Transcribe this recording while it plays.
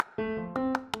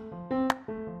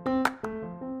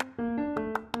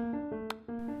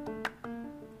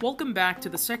Welcome back to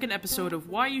the second episode of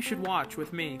Why You Should Watch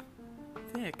with me,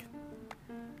 Vic.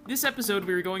 This episode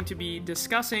we are going to be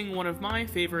discussing one of my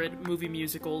favorite movie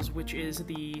musicals, which is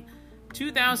the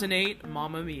 2008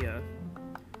 Mamma Mia.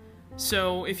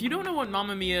 So, if you don't know what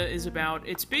Mamma Mia is about,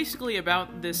 it's basically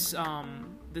about this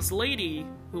lady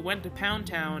who went to Pound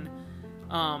Town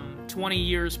 20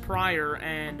 years prior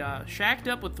and shacked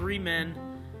up with three men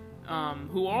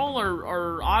who all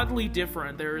are oddly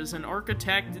different. There is an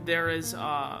architect, there is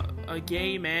a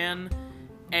gay man,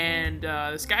 and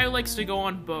this guy who likes to go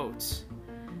on boats.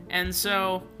 And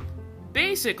so,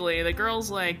 basically, the girl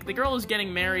who's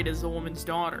getting married is the woman's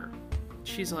daughter.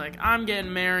 She's like, I'm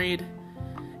getting married,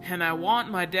 and I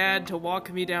want my dad to walk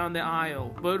me down the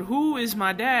aisle. But who is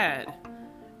my dad?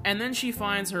 And then she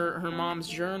finds her mom's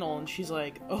journal, and she's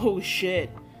like, oh shit,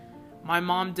 my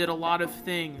mom did a lot of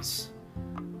things.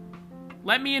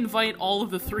 Let me invite all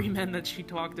of the three men that she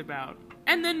talked about.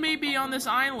 And then maybe on this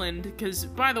island, because,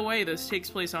 by the way, this takes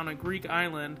place on a Greek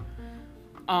island,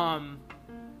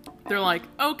 they're like,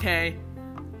 okay,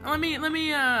 let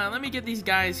me get these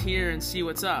guys here and see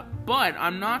what's up. But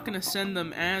I'm not gonna send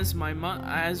them as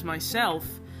myself,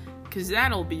 because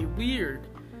that'll be weird.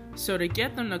 So to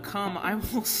get them to come, I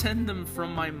will send them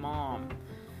from my mom.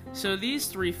 So these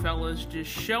three fellas just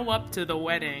show up to the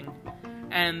wedding,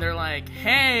 and they're like,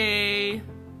 hey,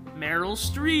 Meryl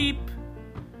Streep,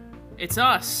 it's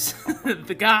us,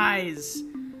 the guys.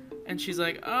 And she's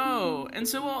like, oh. And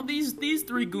so all these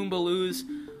three Goombaloos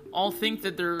all think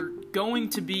that they're going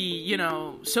to be,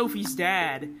 Sophie's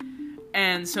dad.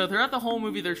 And so throughout the whole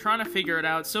movie, they're trying to figure it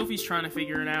out. Sophie's trying to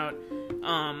figure it out.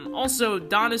 Also,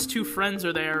 Donna's two friends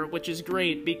are there, which is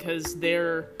great because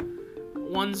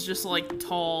one's just,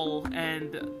 tall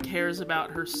and cares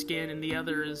about her skin, and the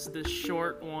other is this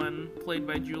short one, played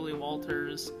by Julie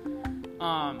Walters.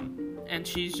 And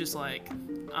she's just like,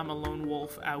 I'm a lone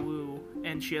wolf, awoo,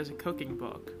 and she has a cooking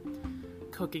book.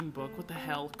 What the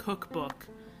hell? Cookbook.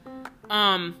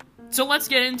 So let's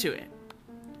get into it.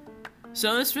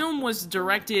 So this film was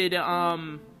directed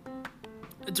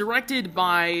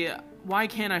by... Why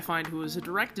can't I find who it was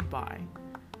directed by?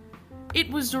 It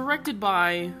was directed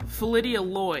by Phylidia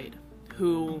Lloyd,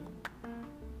 who...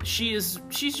 She's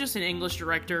just an English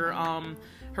director.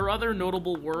 Her other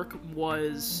notable work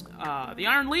was The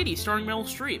Iron Lady, starring Meryl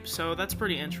Streep, so that's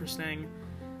pretty interesting.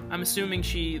 I'm assuming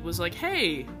she was like,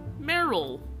 hey,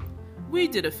 Meryl, we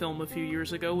did a film a few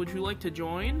years ago, would you like to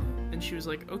join? And she was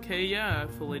like, okay, yeah,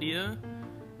 Phylidia,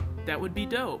 that would be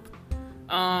dope.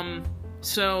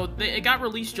 So it got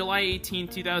released July 18,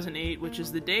 2008, which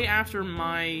is the day after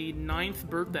my 9th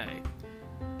birthday.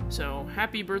 So,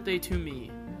 happy birthday to me.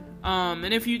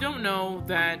 And if you don't know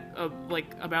that,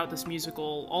 about this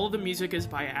musical, all of the music is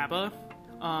by ABBA,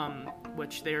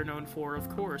 which they are known for, of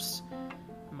course.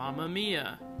 Mamma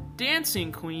Mia,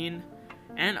 Dancing Queen,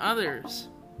 and others.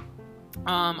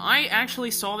 I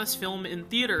actually saw this film in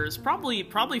theaters, probably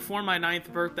for my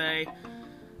 9th birthday,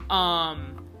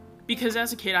 because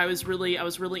as a kid, I was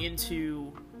really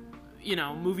into,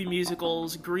 movie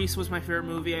musicals. Grease was my favorite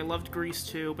movie. I loved Grease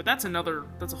too, but that's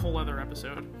a whole other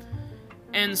episode.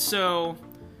 And so,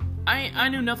 I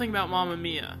knew nothing about Mamma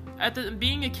Mia.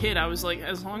 Being a kid, I was like,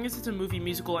 as long as it's a movie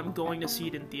musical, I'm going to see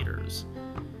it in theaters.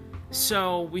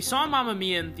 So, we saw Mamma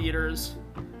Mia in theaters,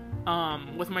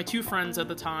 with my two friends at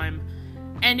the time,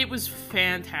 and it was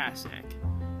fantastic.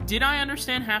 Did I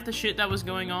understand half the shit that was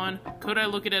going on? Could I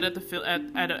look at it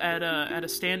at a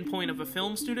standpoint of a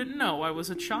film student? No, I was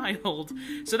a child.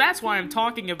 So that's why I'm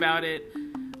talking about it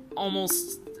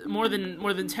almost more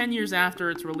than 10 years after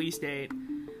its release date.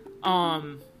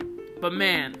 But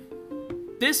man,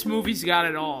 this movie's got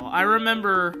it all. I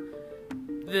remember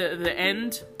the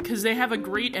end, because they have a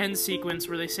great end sequence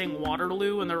where they sing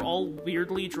Waterloo, and they're all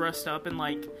weirdly dressed up in,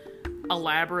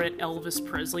 elaborate Elvis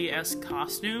Presley-esque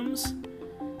costumes.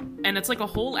 And it's a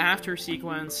whole after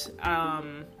sequence,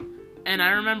 and I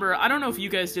remember, I don't know if you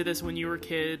guys did this when you were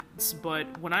kids,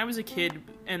 but when I was a kid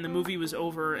and the movie was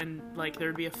over and,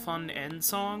 there'd be a fun end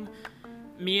song,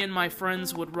 me and my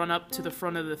friends would run up to the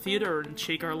front of the theater and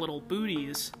shake our little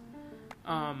booties,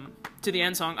 to the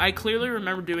end song. I clearly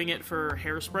remember doing it for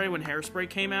Hairspray. When Hairspray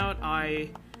came out,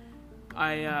 I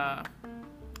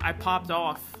popped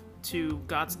off to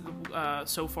God's,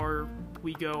 So Far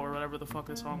We Go, or whatever the fuck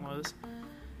the song was.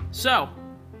 So,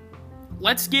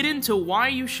 let's get into why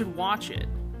you should watch it.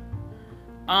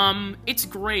 It's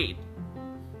great.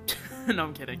 No,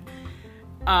 I'm kidding.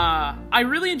 I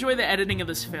really enjoy the editing of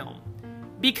this film,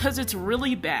 because it's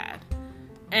really bad.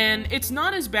 And it's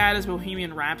not as bad as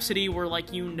Bohemian Rhapsody, where,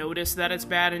 you notice that it's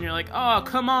bad and you're like, oh,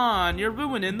 come on, you're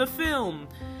ruining the film.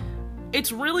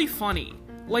 It's really funny.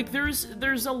 Like, there's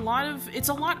a lot of... It's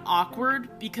a lot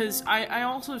awkward, because I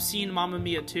also have seen Mamma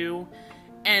Mia 2,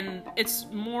 and it's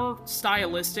more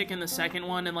stylistic in the second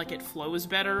one, and, like, it flows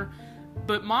better.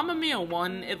 But Mamma Mia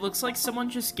 1, it looks like someone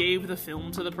just gave the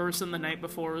film to the person the night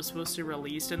before it was supposed to be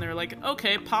released, and they're like,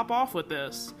 okay, pop off with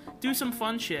this. Do some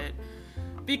fun shit.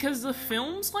 Because the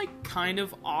film's, like, kind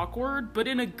of awkward, but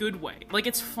in a good way. Like,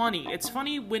 it's funny. It's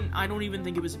funny when I don't even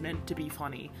think it was meant to be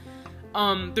funny.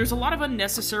 There's a lot of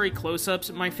unnecessary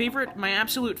close-ups. My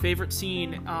absolute favorite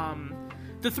scene,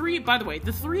 the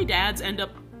three dads end up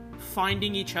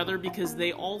finding each other because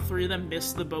all three of them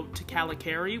missed the boat to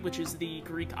Calicari, which is the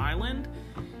Greek island.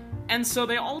 And so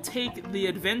they all take the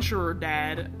adventurer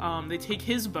dad, they take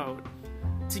his boat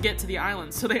to get to the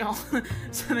island. So they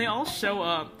all show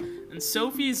up, and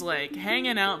Sophie's like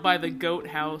hanging out by the goat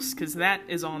house, because that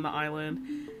is on the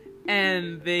island.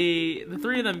 And the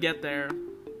three of them get there,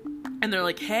 and they're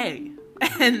like, hey.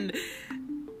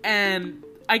 And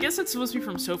I guess it's supposed to be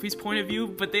from Sophie's point of view,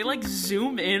 but they, like,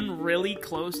 zoom in really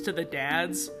close to the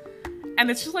dads, and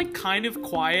it's just, like, kind of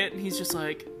quiet, and he's just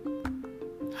like,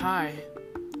 hi.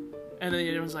 And then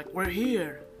everyone's like, we're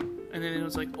here. And then it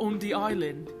was like, on the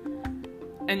island.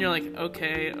 And you're like,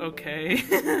 okay.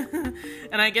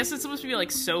 And I guess it's supposed to be,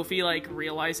 like, Sophie, like,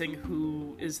 realizing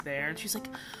who is there, and she's like,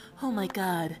 oh my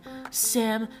god,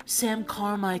 Sam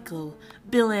Carmichael,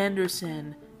 Bill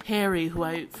Anderson, Harry, who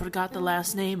I forgot the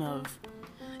last name of.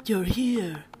 You're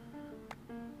here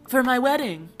for my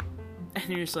wedding. And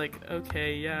you're just like,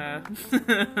 okay, yeah.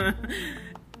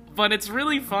 But it's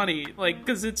really funny, like,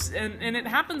 because it's, and it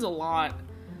happens a lot.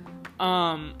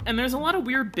 And there's a lot of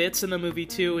weird bits in the movie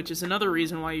too, which is another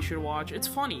reason why you should watch. It's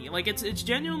funny, like, it's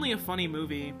genuinely a funny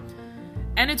movie.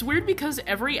 And it's weird because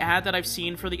every ad that I've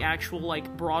seen for the actual,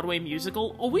 like, Broadway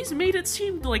musical always made it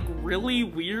seem, like, really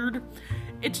weird.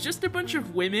 It's just a bunch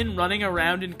of women running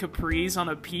around in capris on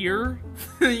a pier,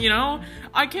 you know?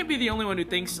 I can't be the only one who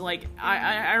thinks, like,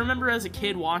 I remember as a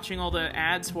kid watching all the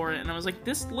ads for it, and I was like,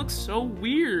 this looks so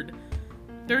weird.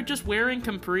 They're just wearing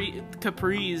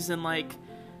capris and, like,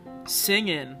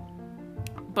 singing.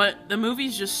 But the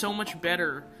movie's just so much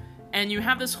better. And you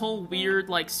have this whole weird,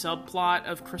 like, subplot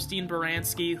of Christine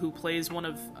Baranski, who plays one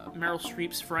of Meryl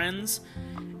Streep's friends,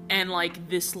 and, like,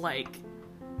 this, like,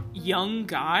 young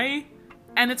guy.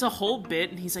 And it's a whole bit,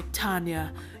 and he's like,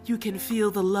 Tanya, you can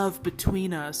feel the love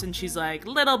between us. And she's like,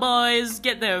 little boys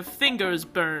get their fingers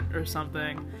burnt, or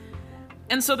something.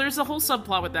 And so there's a whole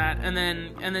subplot with that, and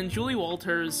then Julie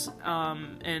Walters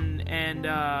and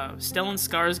Stellan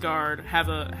Skarsgård have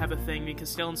a thing,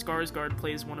 because Stellan Skarsgård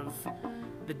plays one of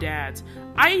the dads.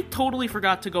 I totally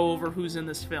forgot to go over who's in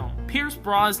this film. Pierce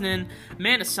Brosnan,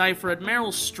 Amanda Seyfried,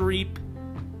 Meryl Streep,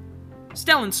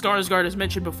 Stellan Skarsgård, as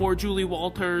mentioned before, Julie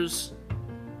Walters,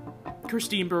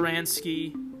 Christine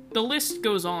Baranski. The list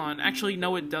goes on. Actually,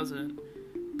 no, it doesn't.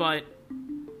 But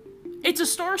it's a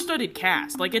star-studded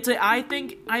cast. Like, I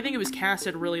think it was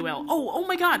casted really well. Oh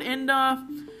my god, and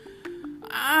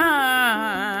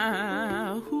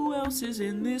who else is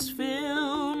in this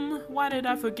film? Why did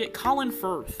I forget? Colin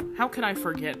Firth. How could I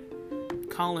forget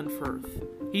Colin Firth?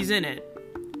 He's in it.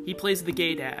 He plays the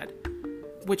gay dad.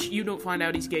 Which you don't find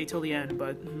out he's gay till the end,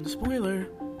 but spoiler.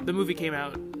 The movie came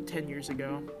out 10 years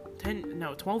ago.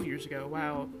 12 years ago.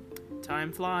 Wow.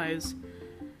 Time flies.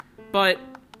 But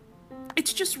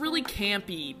it's just really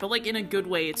campy, but, like, in a good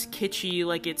way. It's kitschy,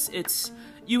 like, it's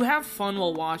you have fun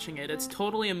while watching it. It's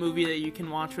totally a movie that you can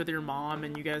watch with your mom,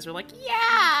 and you guys are like,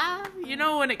 yeah! You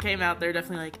know, when it came out, they're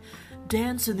definitely like,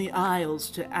 dance in the aisles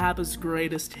to ABBA's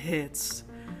greatest hits.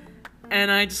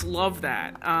 And I just love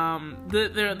that.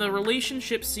 The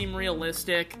relationships seem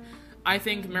realistic. I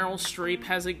think Meryl Streep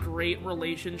has a great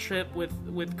relationship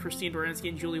with Christine Baranski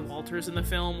and Julie Walters in the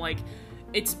film. Like,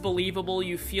 it's believable.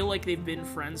 You feel like they've been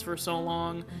friends for so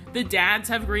long. The dads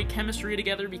have great chemistry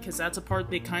together, because that's a part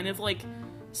they kind of, like,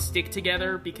 stick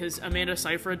together, because Amanda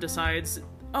Seyfried decides,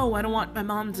 oh, I don't want my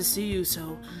mom to see you,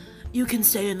 so you can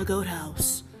stay in the goat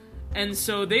house. And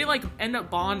so they, like, end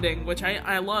up bonding, which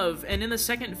I love. And in the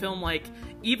second film, like,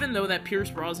 even though that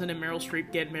Pierce Brosnan and Meryl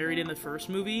Streep get married in the first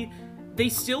movie, they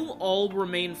still all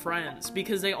remain friends,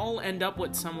 because they all end up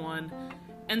with someone.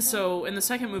 And so, in the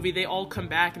second movie, they all come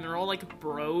back, and they're all, like,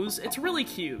 bros. It's really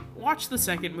cute. Watch the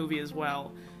second movie as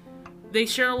well. They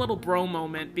share a little bro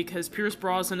moment, because Pierce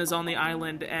Brosnan is on the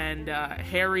island, and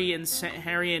Harry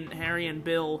and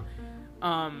Bill,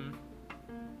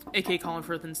 aka Colin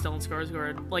Firth and Stellan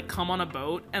Skarsgård, like, come on a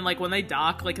boat, and, like, when they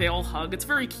dock, like, they all hug. It's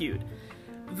very cute.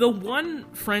 The one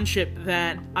friendship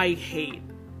that I hate,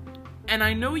 and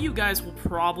I know you guys will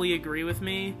probably agree with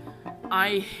me,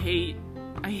 I hate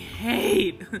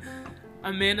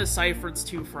Amanda Seyfried's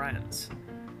two friends.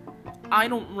 I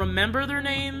don't remember their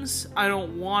names. I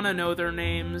don't want to know their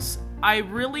names. I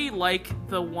really like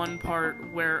the one part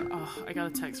where... Oh, I got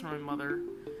a text from my mother.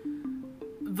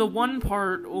 The one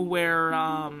part where,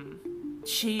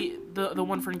 the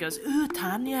one friend goes, "Ooh,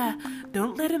 Tanya,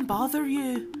 don't let him bother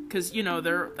you." Because, you know,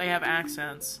 they have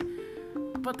accents.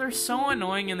 But they're so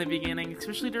annoying in the beginning,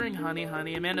 especially during Honey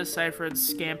Honey. Amanda Seyfried's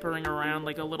scampering around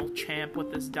like a little champ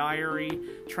with this diary,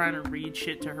 trying to read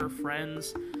shit to her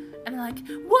friends. And they're like,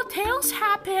 "What else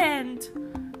happened?"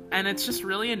 And it's just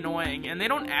really annoying. And they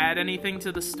don't add anything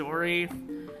to the story.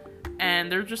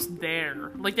 And they're just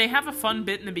there. Like, they have a fun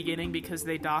bit in the beginning because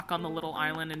they dock on the little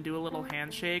island and do a little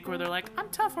handshake where they're like, "I'm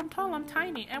tough, I'm tall, I'm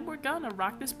tiny, and we're gonna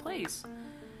rock this place."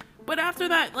 But after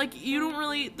that, like,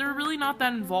 they're really not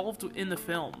that involved in the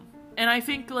film. And I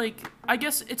think, like, I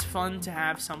guess it's fun to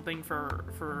have something for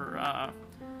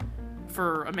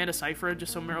Amanda Seyfried,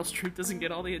 just so Meryl Streep doesn't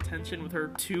get all the attention with her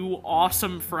two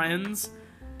awesome friends.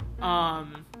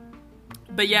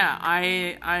 But yeah,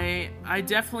 I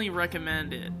definitely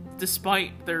recommend it,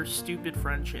 despite their stupid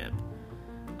friendship.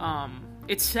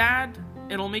 It's sad.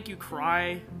 It'll make you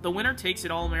cry. The winner takes it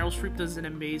all. Meryl Streep does an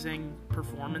amazing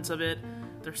performance of it.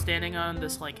 They're standing on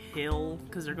this, like, hill,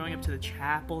 because they're going up to the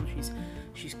chapel, and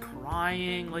she's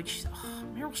crying. Like,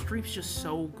 Meryl Streep's just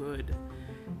so good.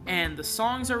 And the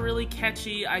songs are really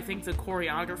catchy. I think the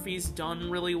choreography's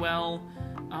done really well.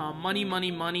 Money,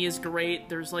 Money, Money is great.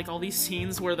 There's, like, all these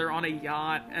scenes where they're on a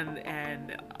yacht,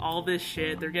 and all this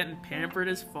shit. They're getting pampered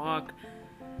as fuck.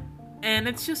 And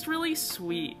it's just really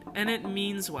sweet, and it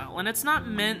means well. And it's not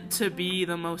meant to be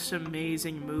the most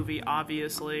amazing movie,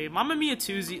 obviously. Mamma Mia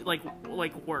 2's, like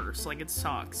worse. Like, it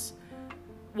sucks.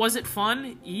 Was it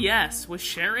fun? Yes. Was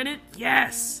Cher in it?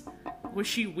 Yes! Was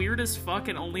she weird as fuck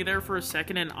and only there for a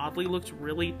second and oddly looked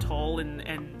really tall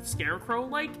and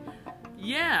scarecrow-like?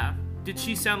 Yeah. Did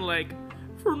she sound like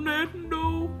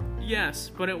Fernando?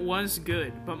 Yes, but it was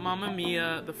good. But Mamma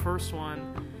Mia, the first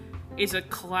one, is a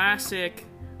classic,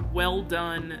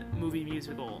 well-done movie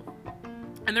musical.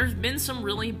 And there's been some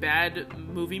really bad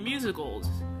movie musicals,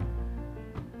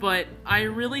 but I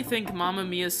really think Mamma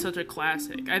Mia is such a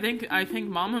classic. I think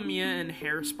Mamma Mia and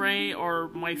Hairspray are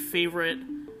my favorite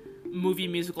movie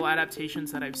musical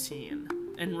adaptations that I've seen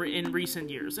in recent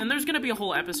years. And there's gonna be a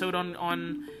whole episode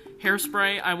on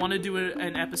Hairspray. I want to do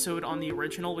an episode on the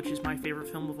original, which is my favorite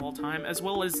film of all time, as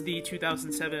well as the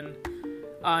 2007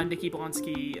 Nikki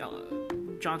Blonsky,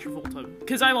 John Travolta,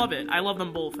 because I love it. I love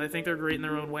them both. I think they're great in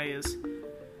their own ways.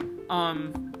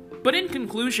 But in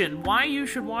conclusion, why you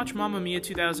should watch Mamma Mia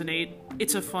 2008?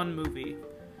 It's a fun movie.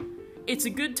 It's a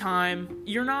good time.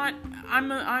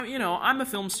 I'm a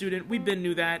film student. We've been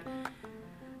knew that.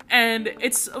 And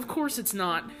of course it's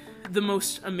not the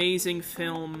most amazing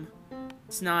film.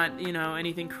 It's not,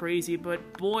 anything crazy,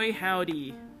 but boy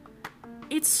howdy,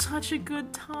 it's such a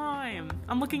good time.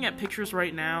 I'm looking at pictures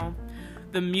right now.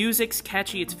 The music's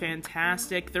catchy, it's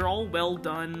fantastic. They're all well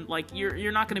done. Like,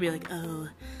 you're not gonna be like, "Oh,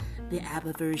 the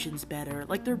ABBA version's better."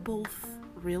 Like, they're both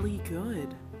really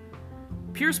good.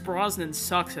 Pierce Brosnan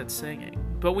sucks at singing,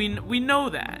 but we know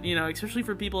that, especially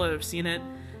for people that have seen it.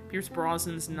 Pierce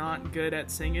Brosnan's not good at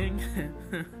singing.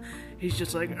 He's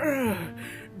just like,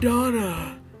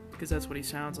 "Donna," because that's what he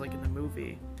sounds like in the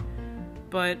movie.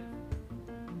 But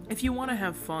if you want to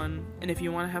have fun, and if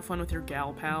you want to have fun with your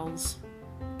gal pals,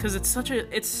 because it's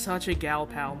such a gal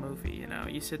pal movie,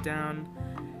 you sit down,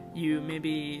 you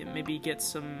maybe get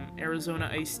some Arizona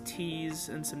iced teas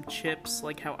and some chips,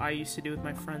 like how I used to do with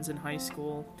my friends in high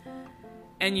school,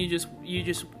 and you just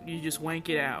wank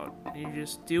it out. You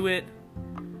just do it.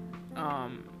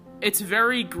 It's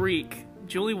very Greek.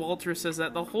 Julie Walters says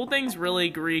that the whole thing's really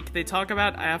Greek. They talk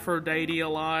about Aphrodite a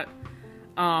lot.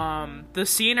 The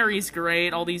scenery's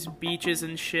great, all these beaches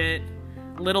and shit,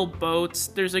 little boats.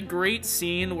 There's a great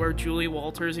scene where Julie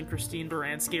Walters and Christine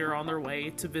Baranski are on their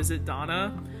way to visit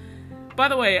Donna. By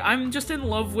the way, I'm just in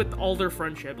love with all their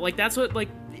friendship. Like, that's what, like,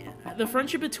 the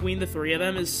friendship between the three of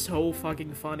them is so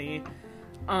fucking funny.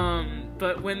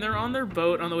 But when they're on their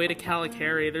boat on the way to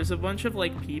Kalikari, there's a bunch of,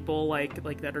 like, people,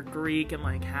 like that are Greek and,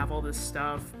 like, have all this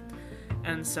stuff.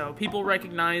 And so people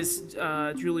recognize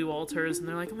Julie Walters, and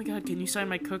they're like, "Oh my god, can you sign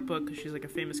my cookbook?" Because she's, like, a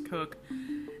famous cook.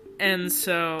 And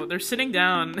so they're sitting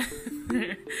down.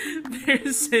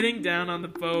 they're sitting down on the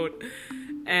boat,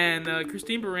 and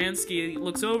Christine Baranski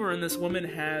looks over, and this woman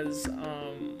has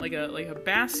like a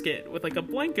basket with, like, a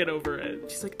blanket over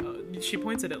it. She's like, she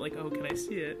points at it like, "Oh, can I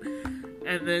see it?"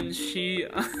 And then she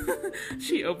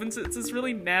opens it. It's this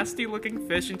really nasty looking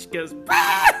fish, and she goes,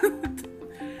 "Ah!"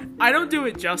 I don't do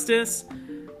it justice,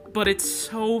 but it's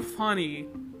so funny.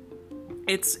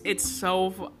 It's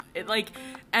so like,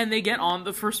 and they get on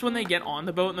the first one. They get on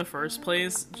the boat in the first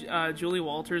place. Julie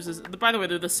Walters is, by the way,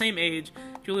 they're the same age.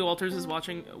 Julie Walters is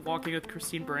walking with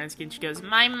Christine Baranski, and she goes,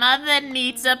 "My mother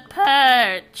needs a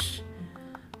perch."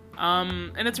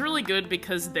 And it's really good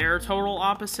because they're total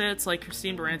opposites. Like,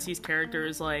 Christine Baranski's character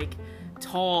is, like,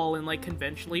 tall and, like,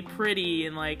 conventionally pretty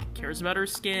and, like, cares about her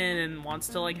skin and wants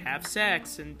to, like, have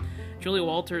sex. And Julie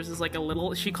Walters is, like,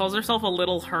 she calls herself a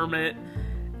little hermit,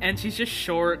 and she's just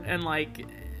short and, like,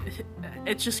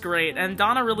 it's just great. And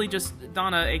Donna, aka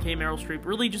Meryl Streep,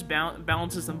 really just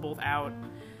balances them both out.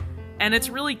 And it's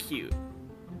really cute.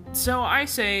 So I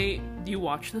say, you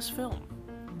watch this film.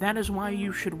 That is why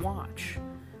you should watch.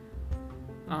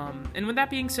 And with that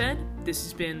being said, this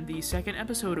has been the second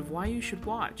episode of Why You Should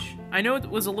Watch. I know it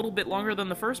was a little bit longer than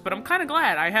the first, but I'm kind of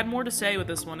glad. I had more to say with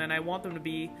this one, and I want them to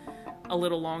be a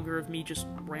little longer of me just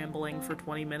rambling for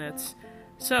 20 minutes.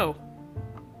 So,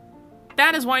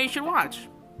 that is Why You Should Watch.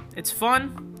 It's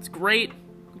fun, it's great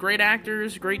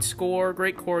actors, great score,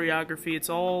 great choreography, it's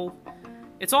all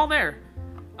there.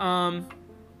 And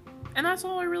that's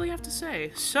all I really have to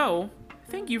say. So,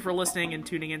 thank you for listening and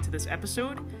tuning into this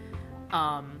episode.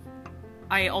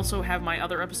 I also have my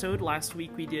other episode. Last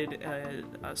week we did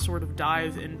a sort of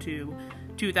dive into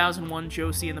 2001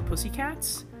 Josie and the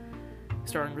Pussycats,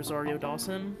 starring Rosario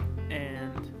Dawson,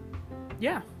 and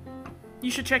yeah,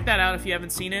 you should check that out if you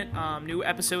haven't seen it. New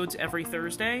episodes every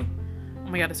Thursday. Oh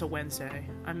my god, it's a Wednesday.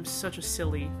 I'm such a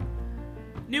silly.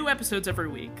 New episodes every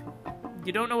week.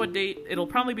 You don't know what date, it'll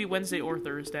probably be Wednesday or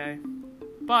Thursday,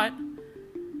 but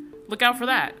look out for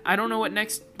that. I don't know what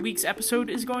next week's episode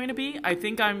is going to be. I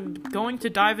think I'm going to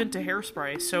dive into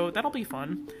Hairspray, so that'll be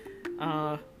fun.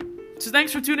 So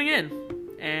thanks for tuning in,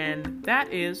 and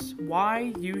that is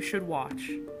Why You Should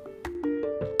Watch.